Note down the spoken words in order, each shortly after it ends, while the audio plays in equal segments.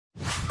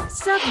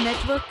सब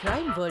network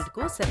crime world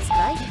को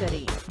subscribe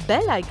करें,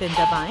 बेल आइकन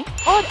दबाएं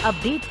और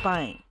अपडेट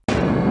पाएं।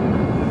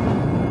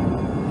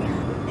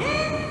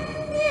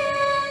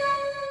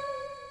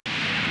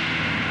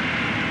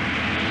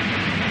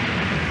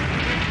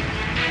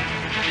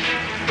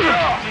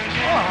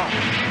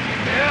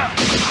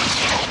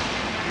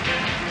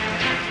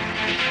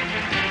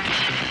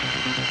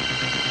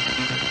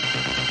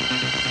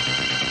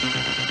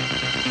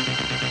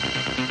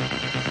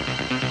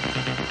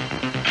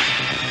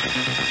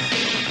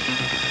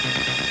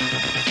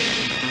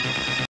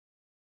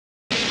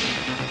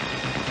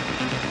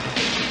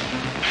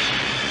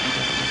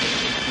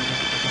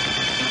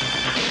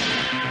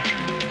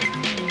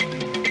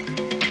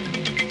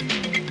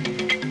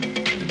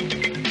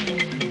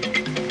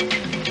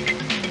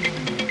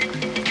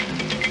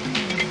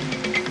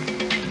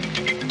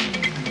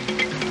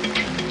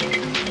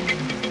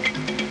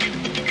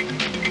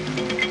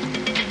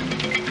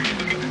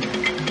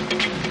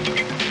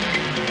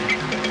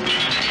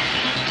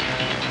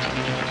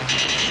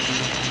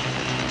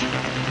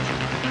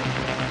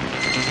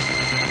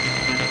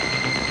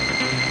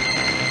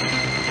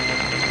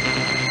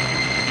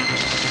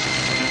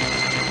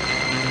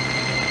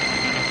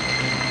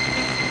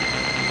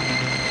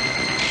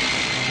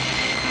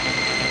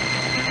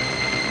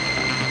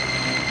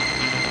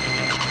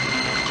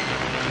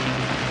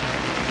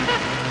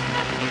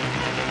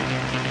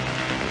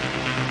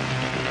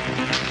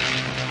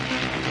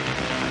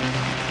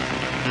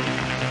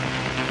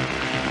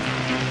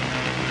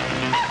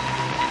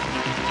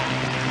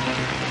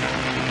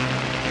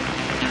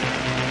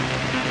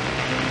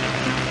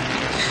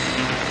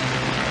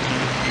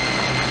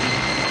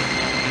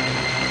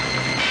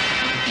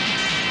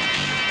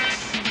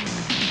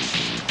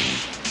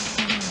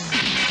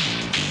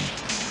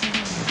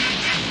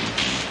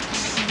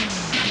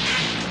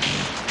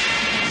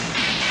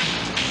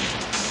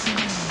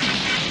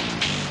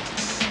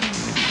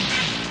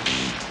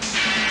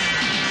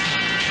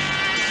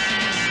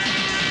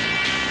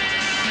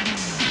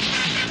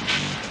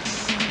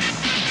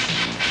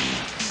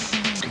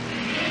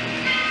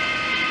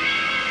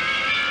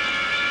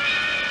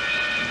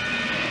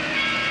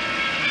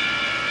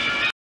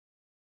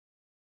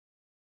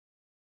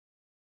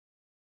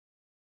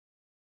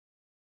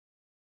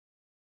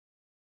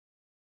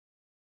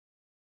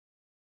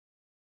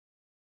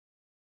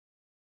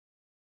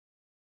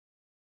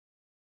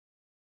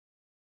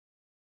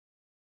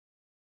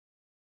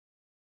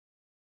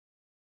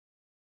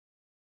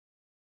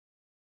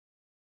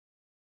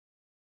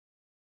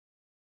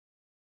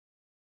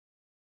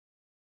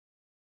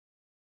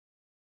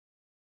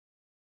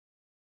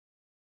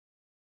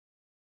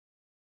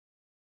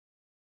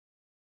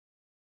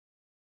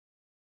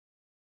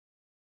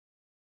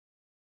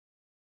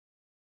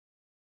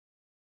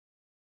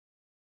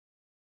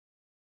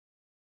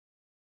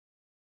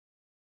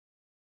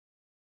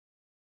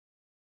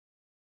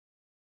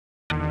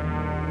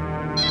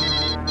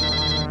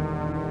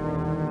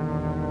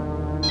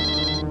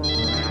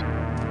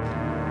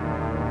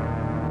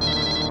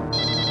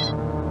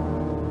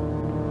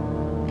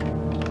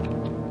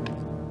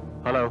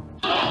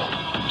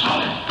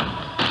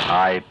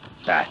 आई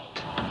बैट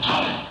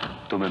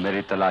तुम्हें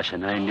मेरी तलाश है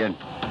ना इंडियन?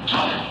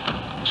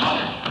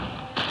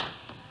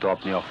 तो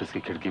अपनी ऑफिस की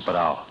खिड़की पर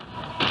आओ।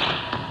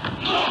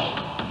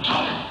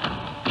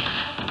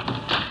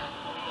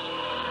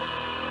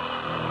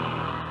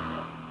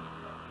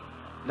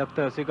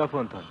 लगता है उसी का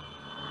फोन था।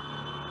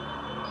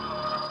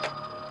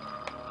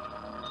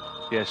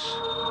 यस।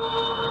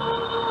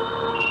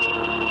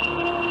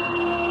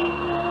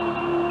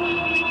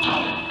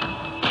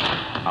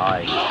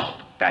 आई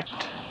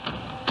बैट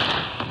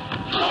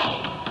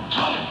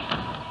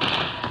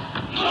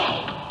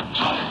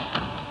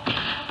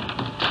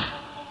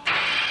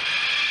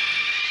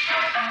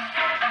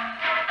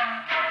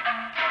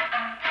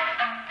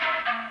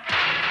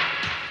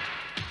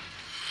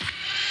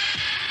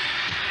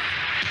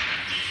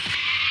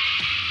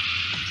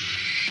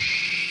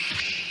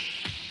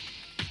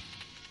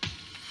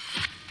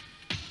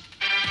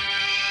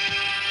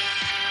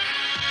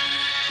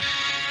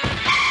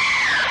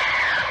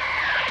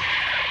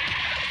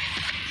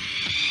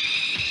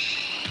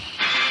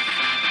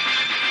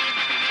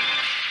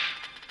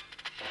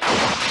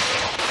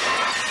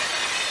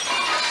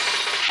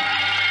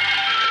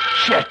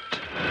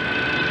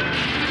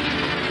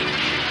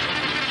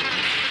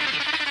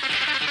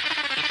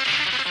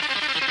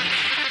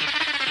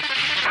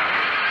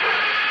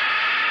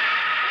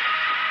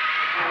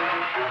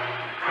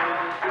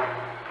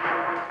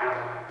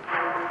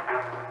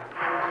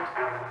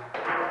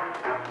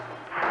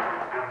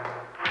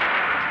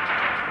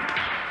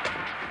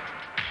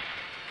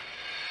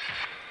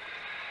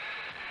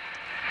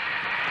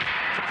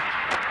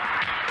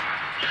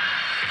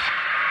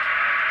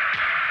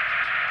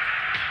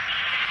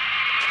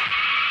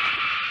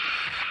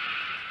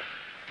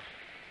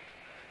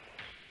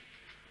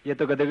ये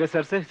तो गधे के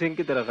सर से सिंह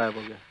की तरह गायब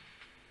हो गया।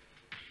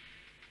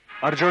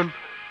 अर्जुन,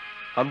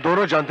 हम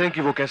दोनों जानते हैं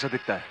कि वो कैसा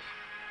दिखता है।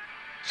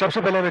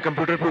 सबसे पहले हमें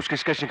कंप्यूटर पर उसकी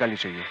स्केच निकालनी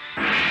चाहिए।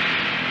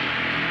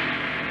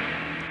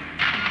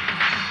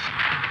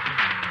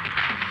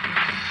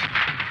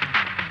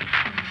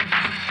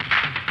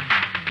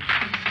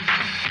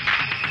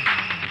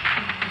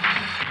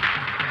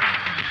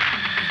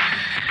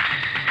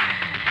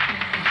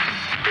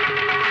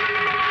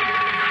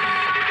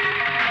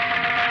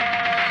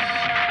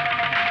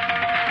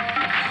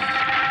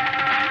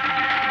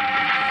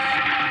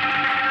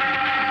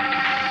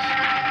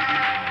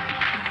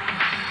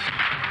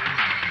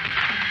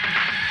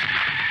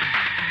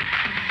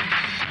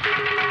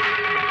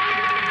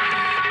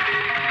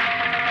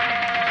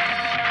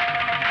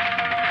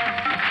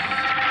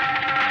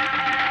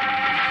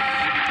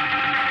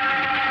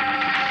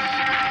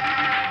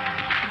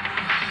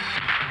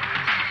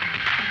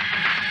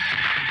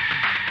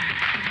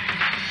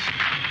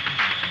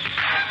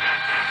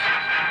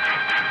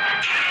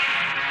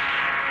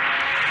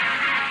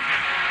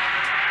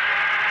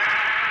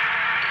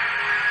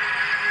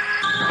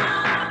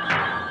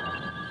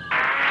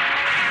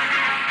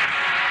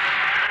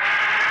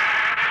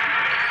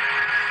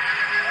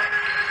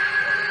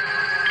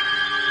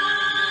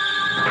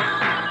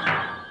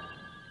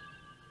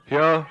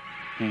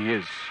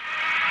 is.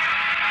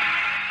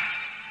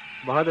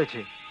 बहुत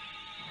अच्छी।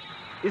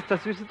 इस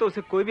तस्वीर से तो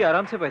उसे कोई भी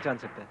आराम से पहचान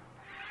सकता है,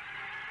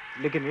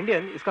 लेकिन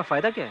इंडियन, इसका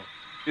फायदा क्या है?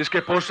 इसके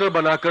पोस्टर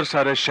बनाकर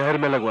सारे शहर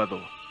में लगवा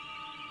दो।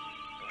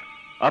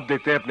 अब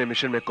देखते हैं अपने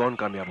मिशन में कौन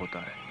कामयाब होता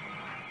है,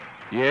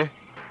 ये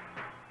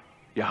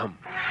या हम।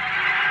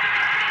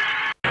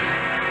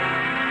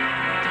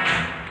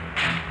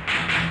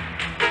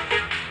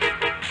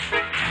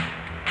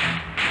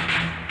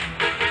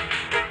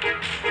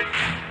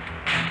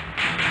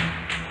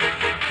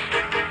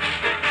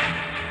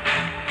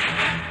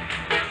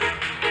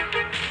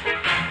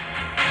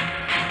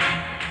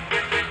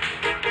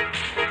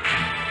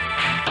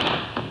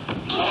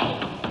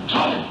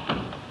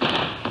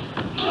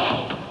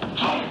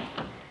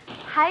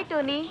 हाय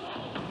टोनी।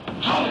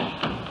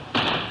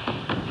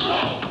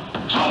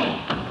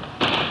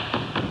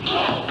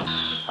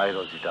 हाय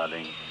रोजी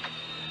डार्लिंग।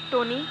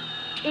 टोनी,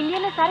 इंडिया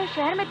ने सारे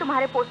शहर में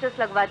तुम्हारे पोस्टर्स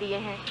लगवा दिए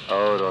हैं।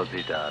 ओ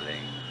रोजी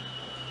डार्लिंग,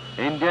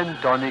 इंडियन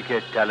टॉनी के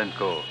टैलेंट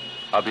को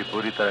अभी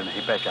पूरी तरह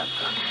नहीं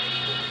पहचानता,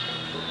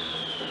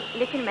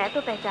 लेकिन मैं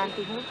तो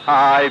पहचानती हूँ।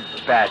 आई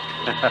बैट।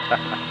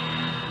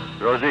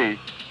 रोजी,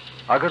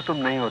 अगर तुम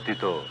नहीं होती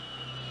तो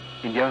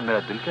इंडिया में मेरा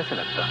दिल कैसे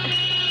लगता?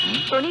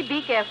 Tony,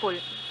 be careful.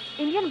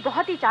 इंडियन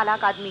बहुत ही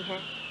चालाक आदमी है।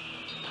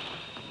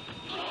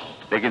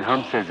 लेकिन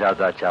हमसे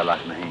ज्यादा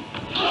चालाक नहीं।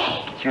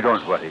 You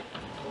don't worry.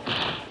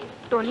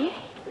 टोनी,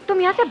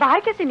 तुम यहाँ से बाहर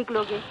कैसे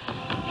निकलोगे?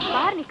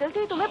 बाहर निकलते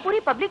ही तुम्हें पूरी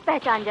पब्लिक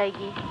पहचान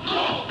जाएगी।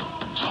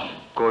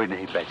 कोई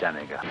नहीं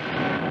पहचानेगा।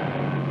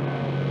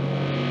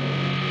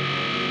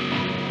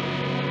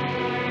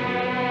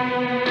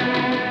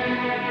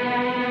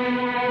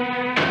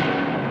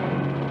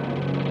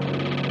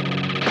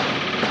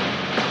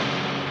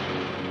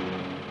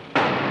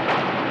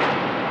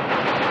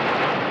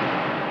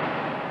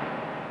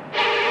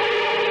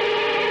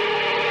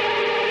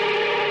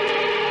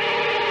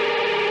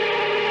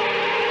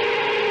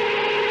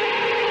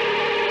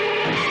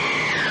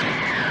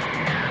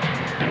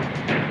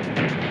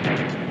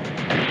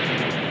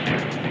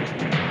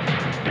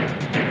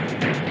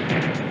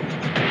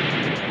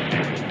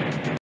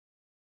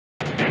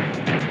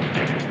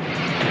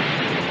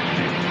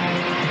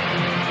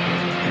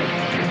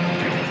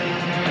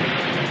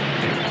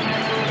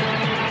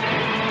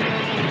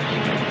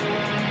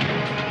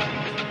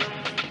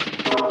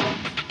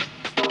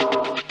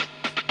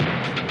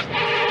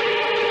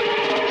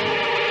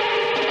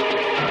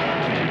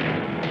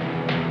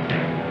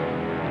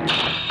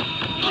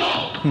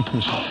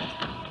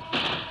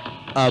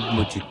 अब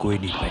मुझे कोई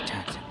नहीं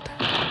पहचान सकता।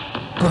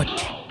 गुड।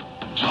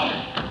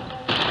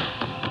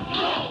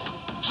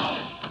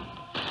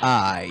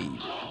 आई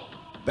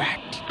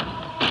बैट।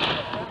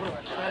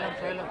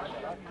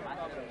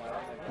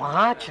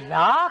 5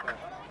 लाख?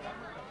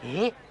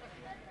 ये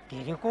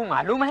तेरे को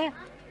मालूम है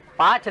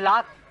 5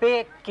 लाख पे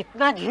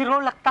कितना जीरो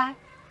लगता है?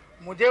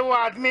 मुझे वो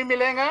आदमी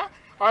मिलेगा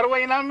और वो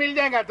इनाम मिल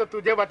जाएगा तो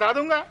तुझे बता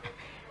दूंगा।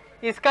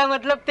 इसका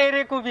मतलब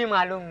तेरे को भी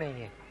मालूम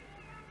नहीं है।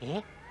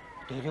 ये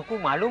तेरे को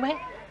मालूम है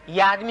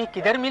ये आदमी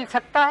किधर मिल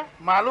सकता है?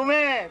 मालूम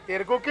है,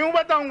 तेरे को क्यों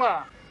बताऊंगा?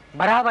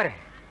 बराबर है।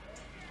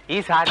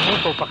 इस आदमी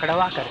को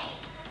पकड़वा कर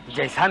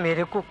जैसा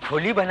मेरे को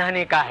खोली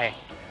बनाने का है,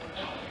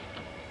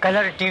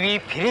 कलर टीवी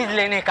फ्रिज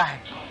लेने का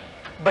है,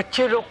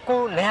 बच्चे लोग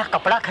को नया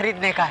कपड़ा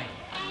खरीदने का है,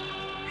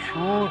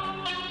 शूज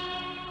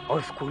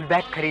और स्कूल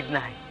बैग खरीदना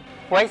है,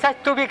 वैसा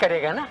तू भी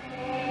करेगा ना?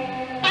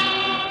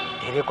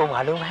 तेरे को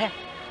मालूम है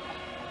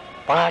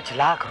 5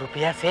 लाख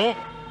रुपया से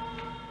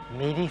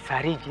मेरी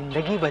सारी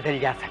जिंदगी बदल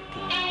जा सकती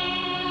है।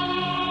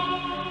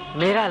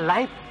 मेरा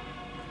लाइफ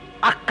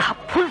अक्का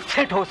फुल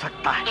सेट हो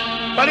सकता है।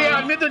 पर ये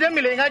आदमी तुझे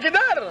मिलेगा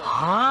किधर?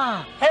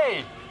 हाँ।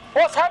 Hey,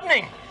 what's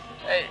happening?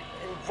 Hey,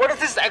 what is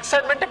this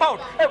excitement about?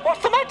 Hey,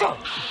 what's the matter?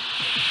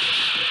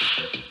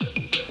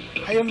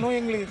 I am no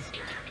English.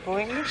 No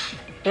English?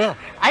 Yeah,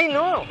 I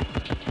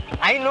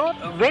know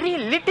very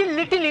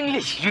little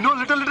English. You know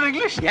little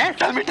English? Yes.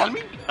 Tell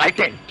me. I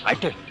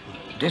tell.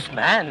 This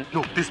man.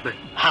 No, this man.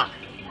 हाँ,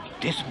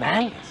 this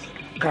man,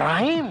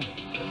 crime,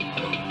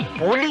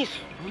 police.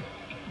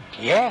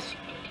 Yes,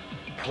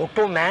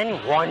 photo man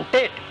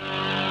wanted.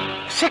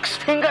 6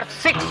 finger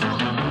 6.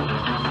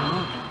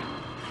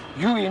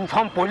 You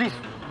inform police.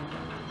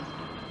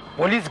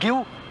 Police give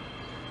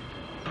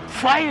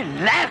 5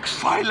 lakhs.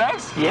 5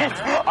 lakhs?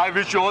 Yes. I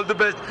wish you all the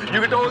best.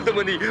 You get all the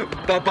money.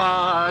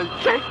 Bye-bye.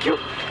 Thank you.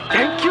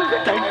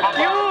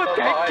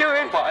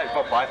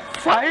 Bye-bye.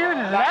 5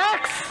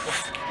 lakhs.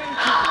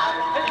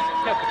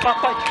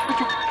 Bye-bye.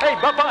 Hey,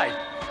 bye-bye.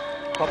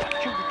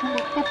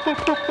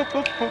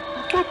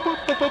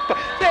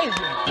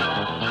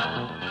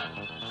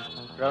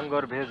 रंग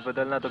और भेष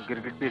बदलना तो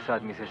गिरगिट भी इस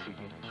आदमी से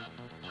सीखी।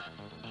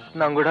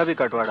 अपना अंगूठा भी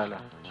कटवा डाला।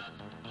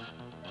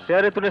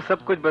 प्यारे, तूने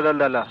सब कुछ बदल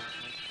डाला,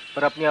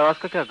 पर अपनी आवाज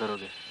का क्या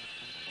करोगे?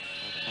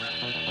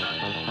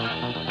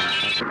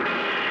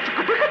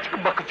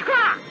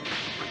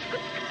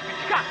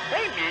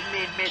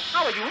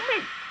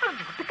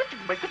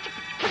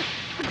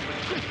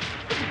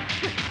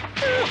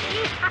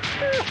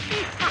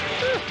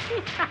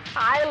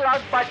 हाय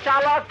लोग बच्चा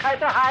लोग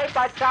कहते हाय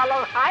बच्चा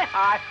लोग हाय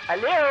hi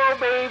hello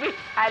baby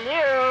hello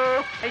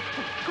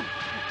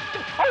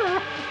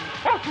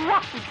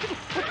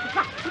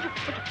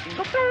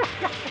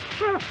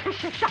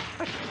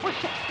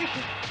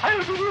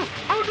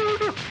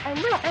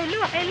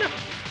hello hello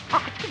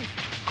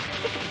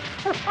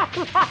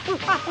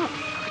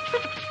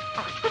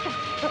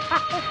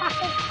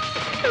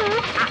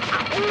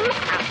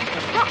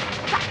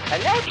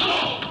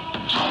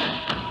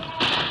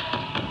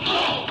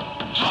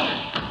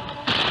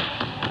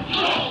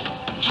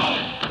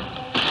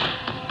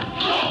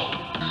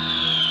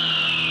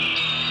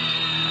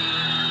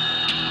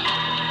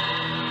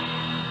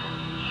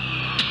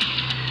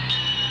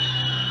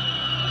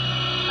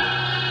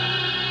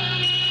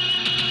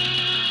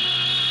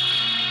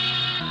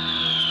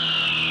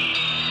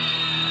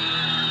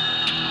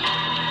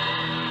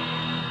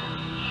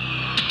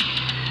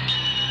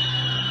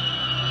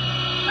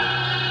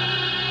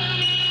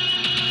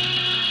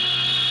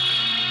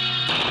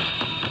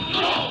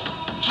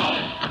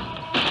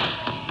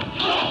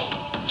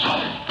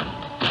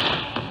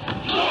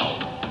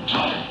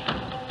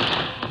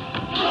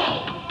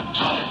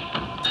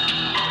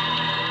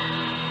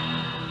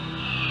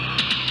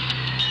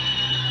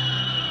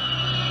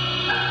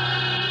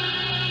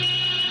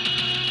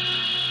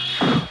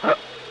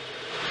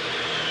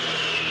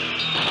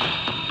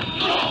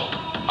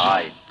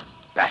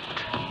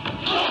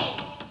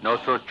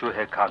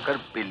चूहे खाकर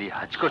बिल्ली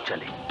हज को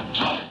चली।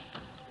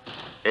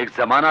 एक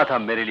जमाना था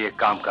मेरे लिए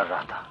काम कर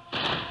रहा था,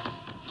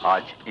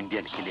 आज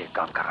इंडियन के लिए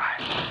काम कर रहा है।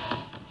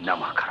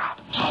 नमा खराब।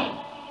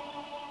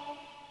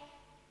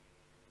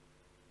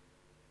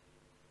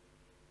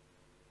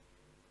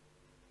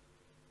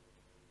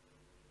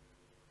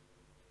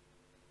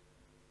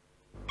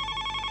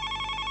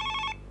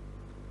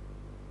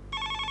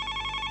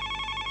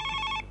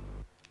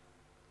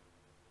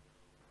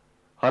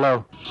 हेलो।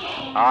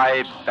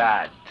 आई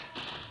बैट।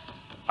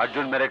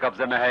 अर्जुन मेरे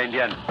कब्जे में है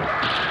Indian.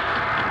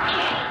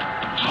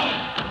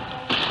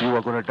 You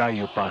are gonna die,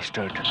 you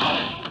bastard.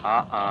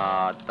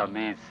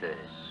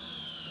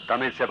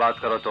 तमीज से बात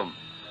करो तुम।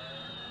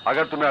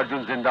 अगर तुम्हें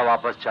अर्जुन जिंदा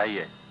वापस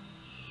चाहिए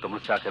तो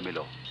मुझसे आके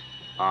मिलो।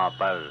 हाँ,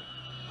 पर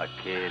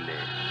अकेले।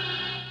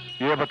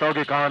 ये बताओ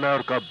कि कहाँ आना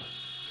और कब?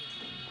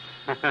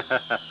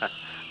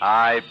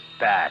 आई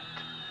बैट।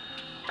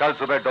 कल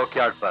सुबह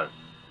डॉकयार्ड पर।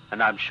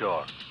 And I am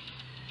sure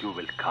you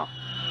will come.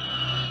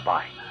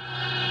 Bye.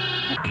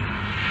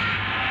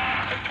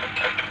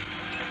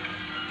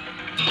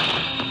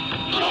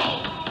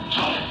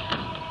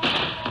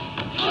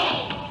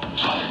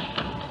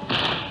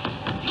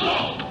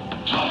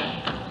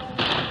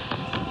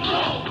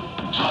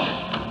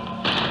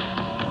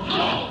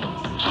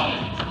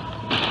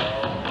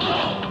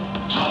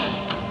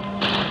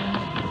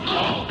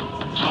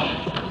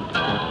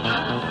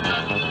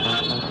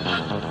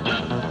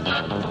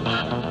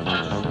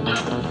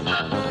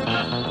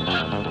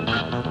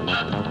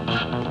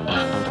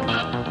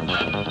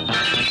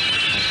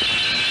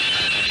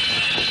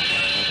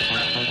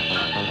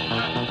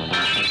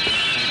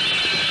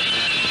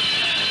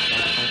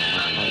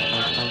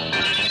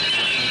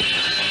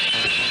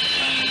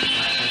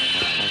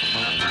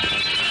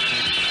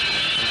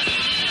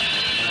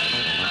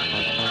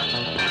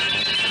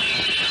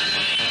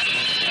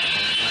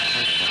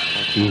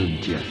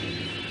 India.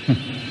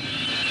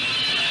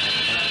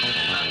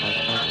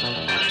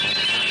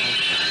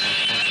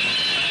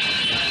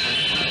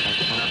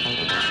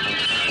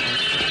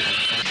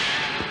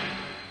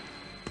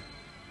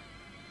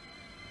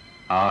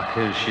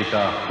 आखिर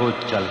शिका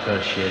खुद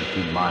चलकर शेर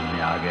की मान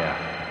में आ गया।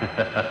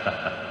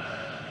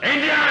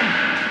 इंडियन!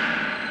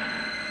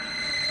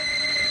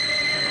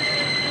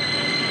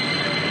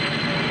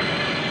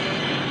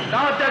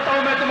 दाद देता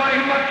हूं मैं तुम्हारी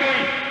हिम्मत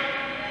की।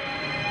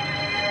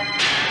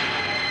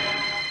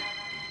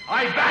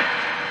 आई बैट।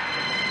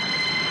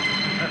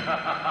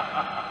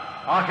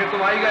 आखिर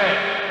तुम आई गए,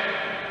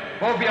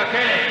 वो भी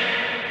अकेले।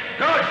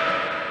 गुड।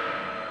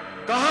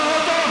 कहां हो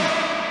तुम?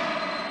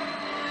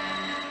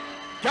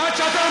 क्या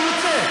चाहते हो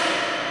मुझसे?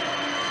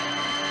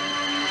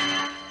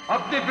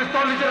 अपनी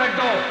पिस्तौल नीचे रख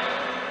दो।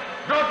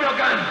 Drop your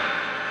gun.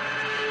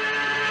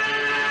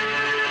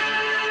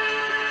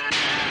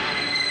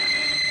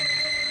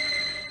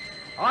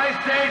 I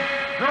said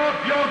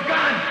drop your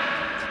gun.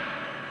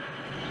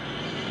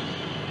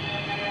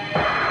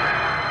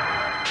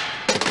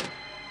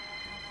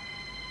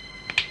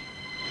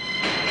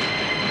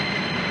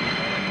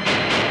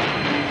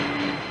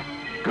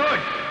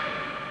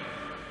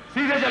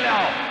 सीधे चले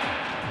आओ।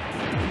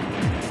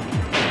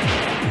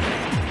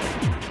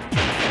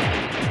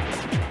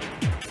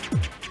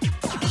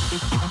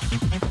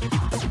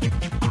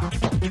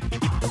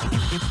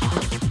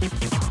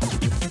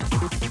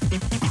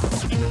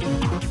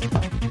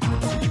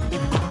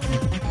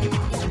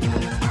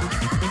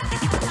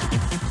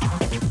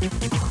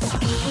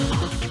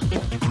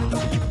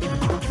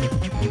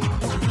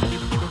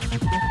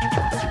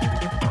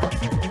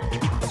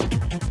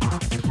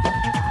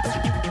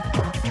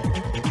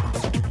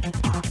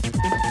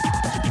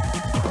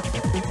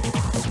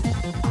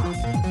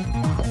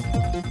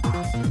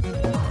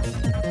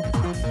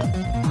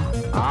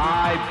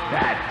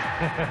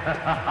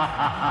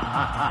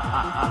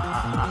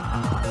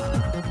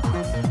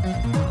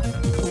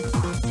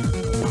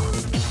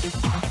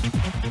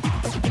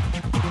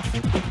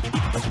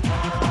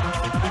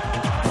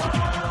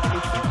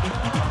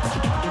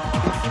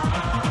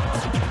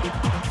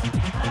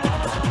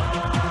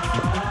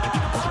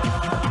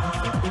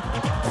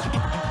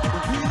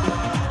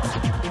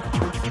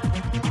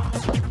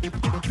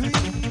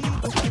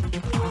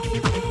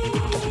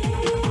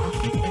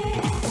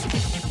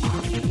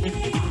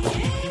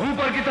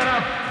 ऊपर की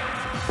तरफ।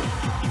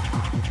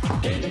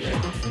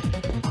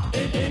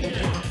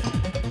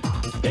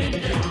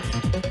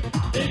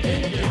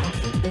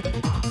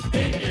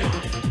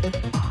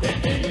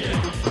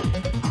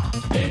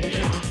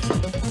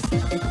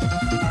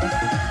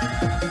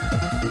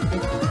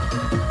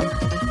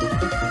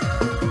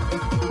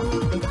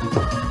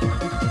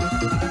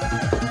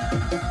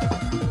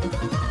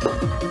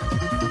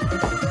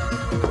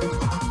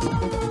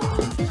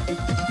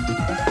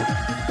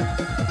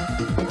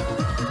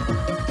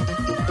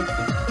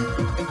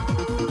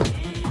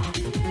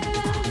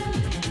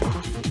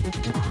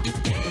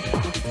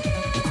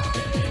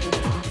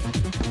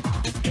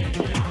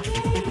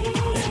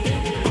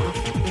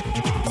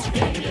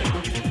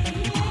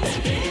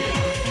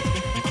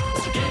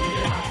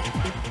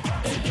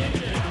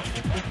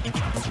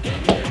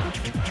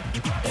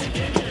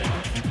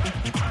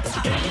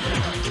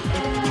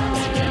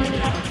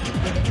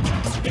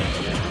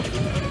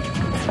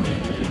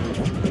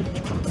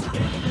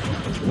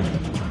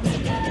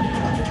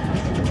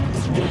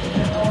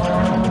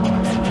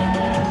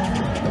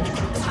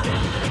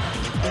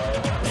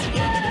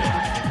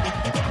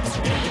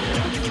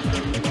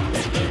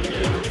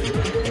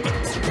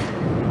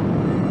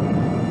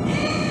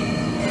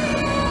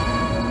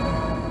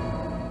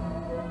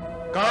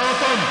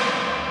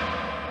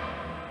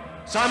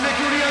 सामने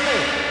क्यों नहीं आते?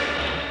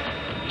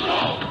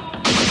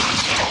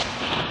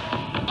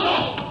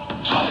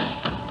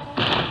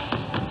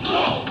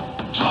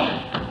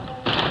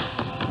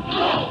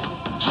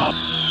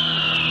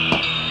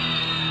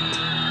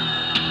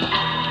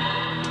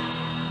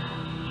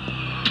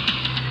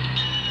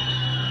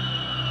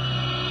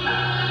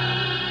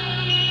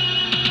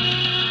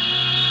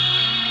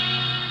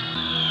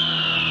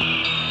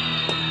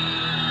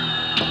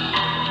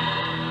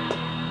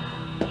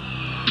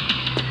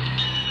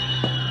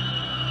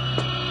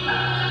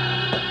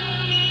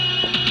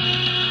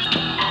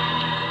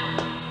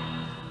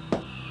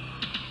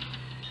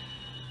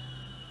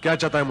 क्या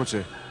चाहता है मुझसे?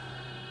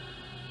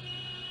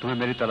 तुम्हें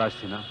मेरी तलाश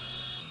थी ना?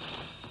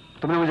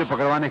 तुमने मुझे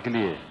पकड़वाने के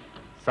लिए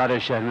सारे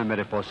शहर में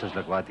मेरे पोस्टर्स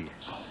लगवा दिए,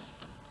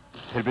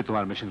 फिर भी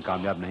तुम्हारा मिशन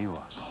कामयाब नहीं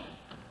हुआ।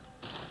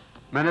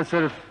 मैंने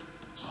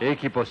सिर्फ एक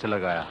ही पोस्टर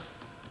लगाया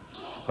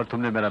और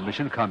तुमने मेरा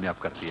मिशन कामयाब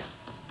कर दिया।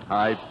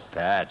 आई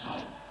बैट।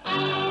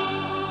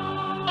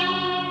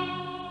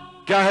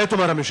 क्या है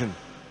तुम्हारा मिशन?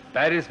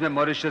 पेरिस में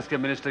मॉरिशस के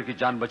मिनिस्टर की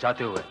जान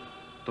बचाते हुए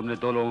तुमने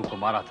 2 लोगों को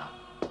मारा था,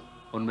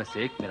 उनमें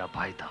से एक मेरा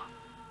भाई था।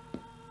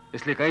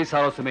 इसलिए कई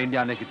सालों से मैं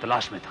इंडिया आने की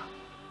तलाश में था।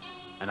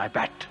 And I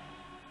bat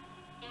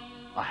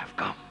I have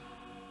come.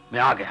 मैं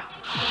आ गया।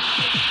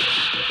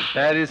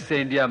 पेरिस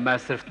से इंडिया मैं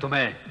सिर्फ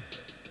तुम्हें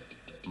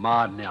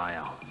मारने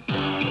आया हूं।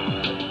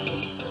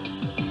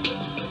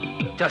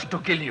 Just to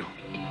kill you.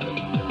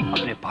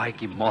 अपने भाई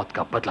की मौत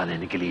का बदला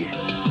लेने के लिए।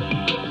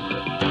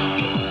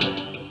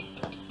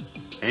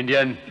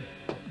 इंडियन,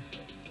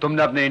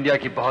 तुमने अपने इंडिया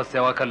की बहुत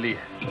सेवा कर ली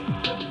है,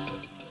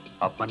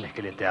 अब मरने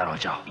के लिए तैयार हो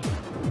जाओ।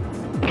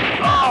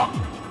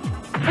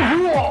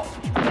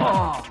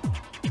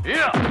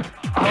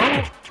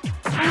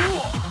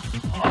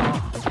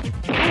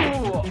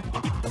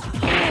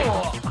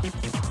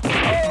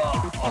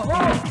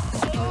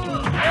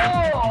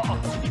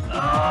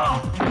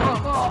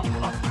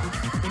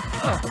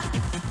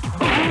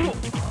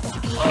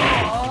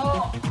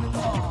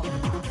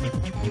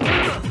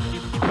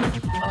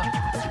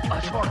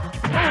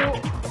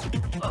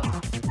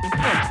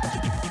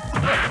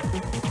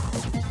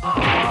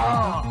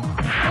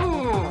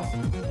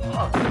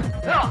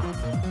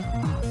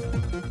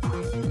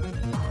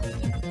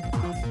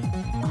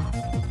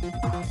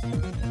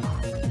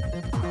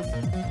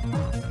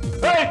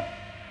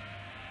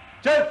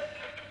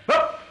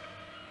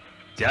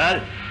 चल।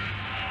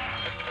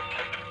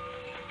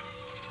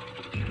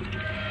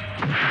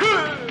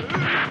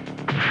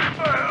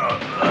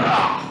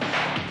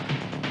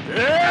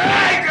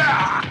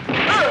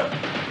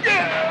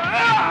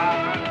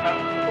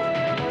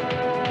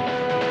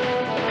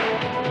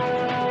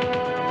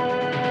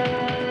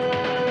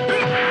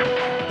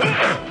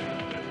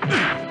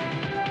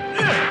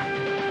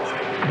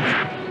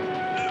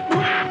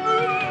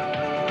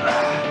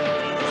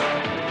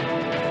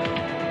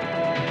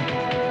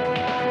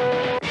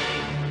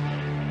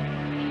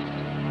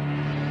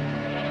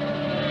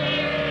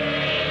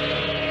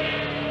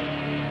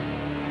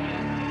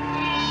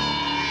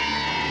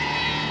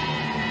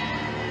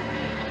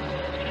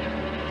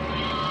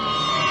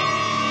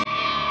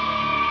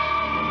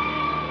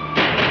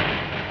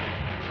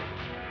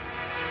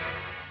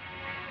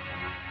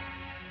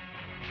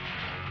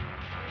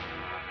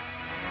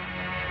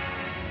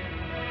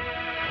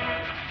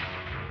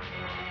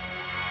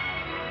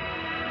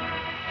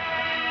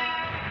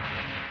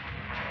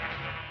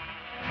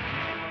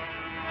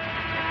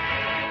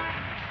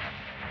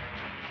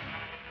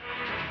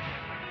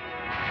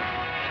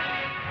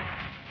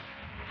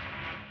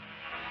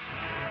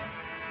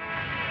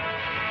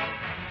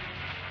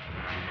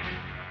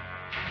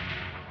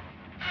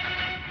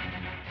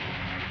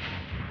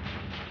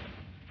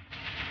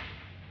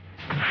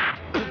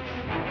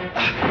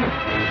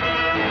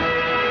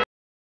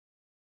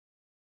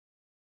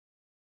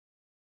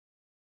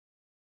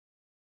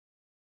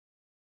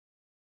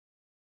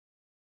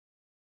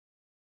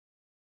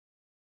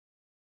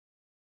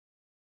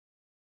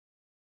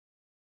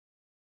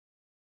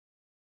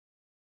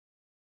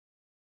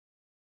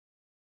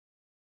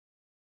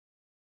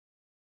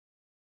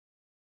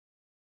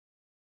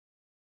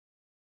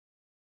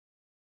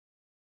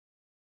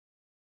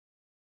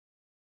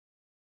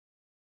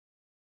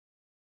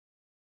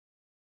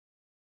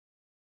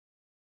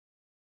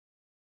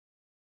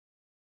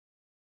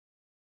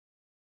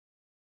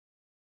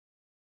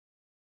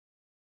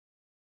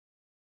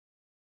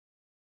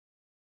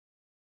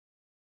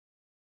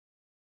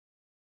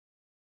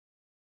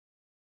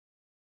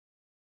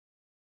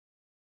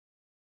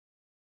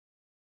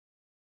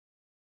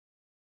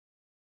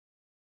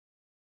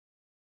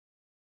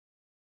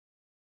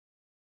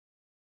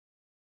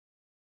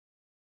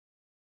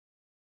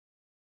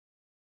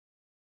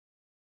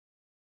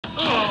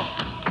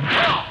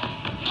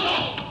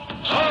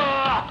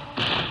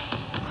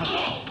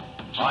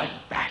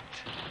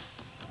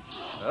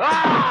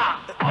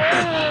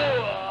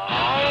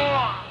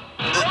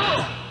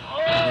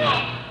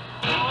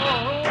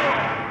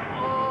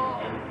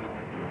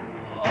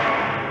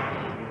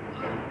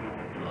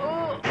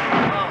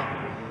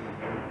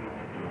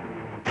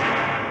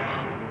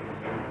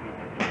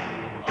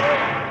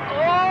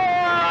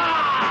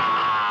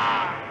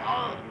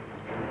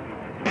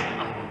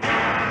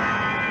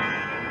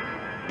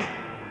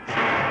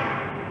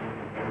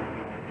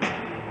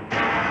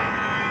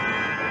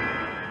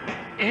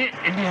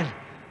 इंडियन,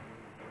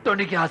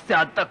 टोनी के हाथ से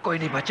आज तक कोई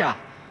नहीं बचा।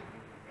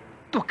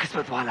 तू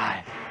किस्मत वाला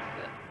है,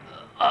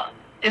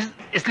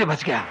 इसलिए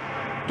बच गया।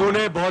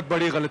 तूने बहुत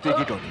बड़ी गलती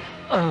की टोनी।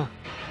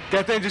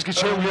 कहते हैं जिसकी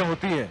 6 उंगलियां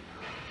होती हैं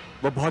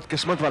वो बहुत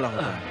किस्मत वाला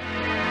होता है,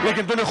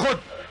 लेकिन तूने खुद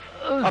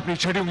अपनी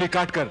 6ठी उंगली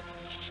काटकर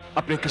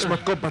अपनी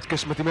किस्मत को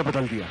बदकिस्मती में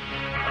बदल दिया।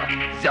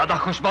 ज्यादा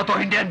खुश मत हो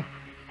इंडियन,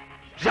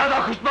 ज्यादा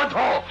खुश मत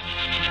हो।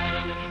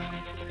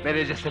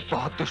 मेरे जैसे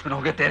बहुत दुश्मन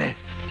होंगे तेरे,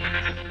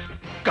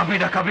 कभी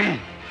ना कभी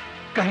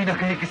कहीं ना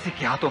कहीं किसी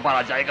के हाथों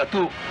मारा जाएगा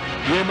तू।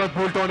 ये मत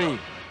भूल टोनी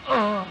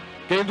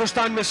कि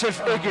हिंदुस्तान में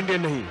सिर्फ एक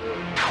इंडियन नहीं,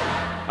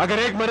 अगर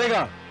एक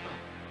मरेगा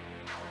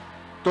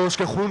तो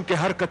उसके खून के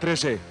हर कतरे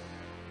से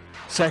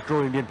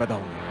सैकड़ों इंडियन पैदा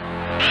होंगे।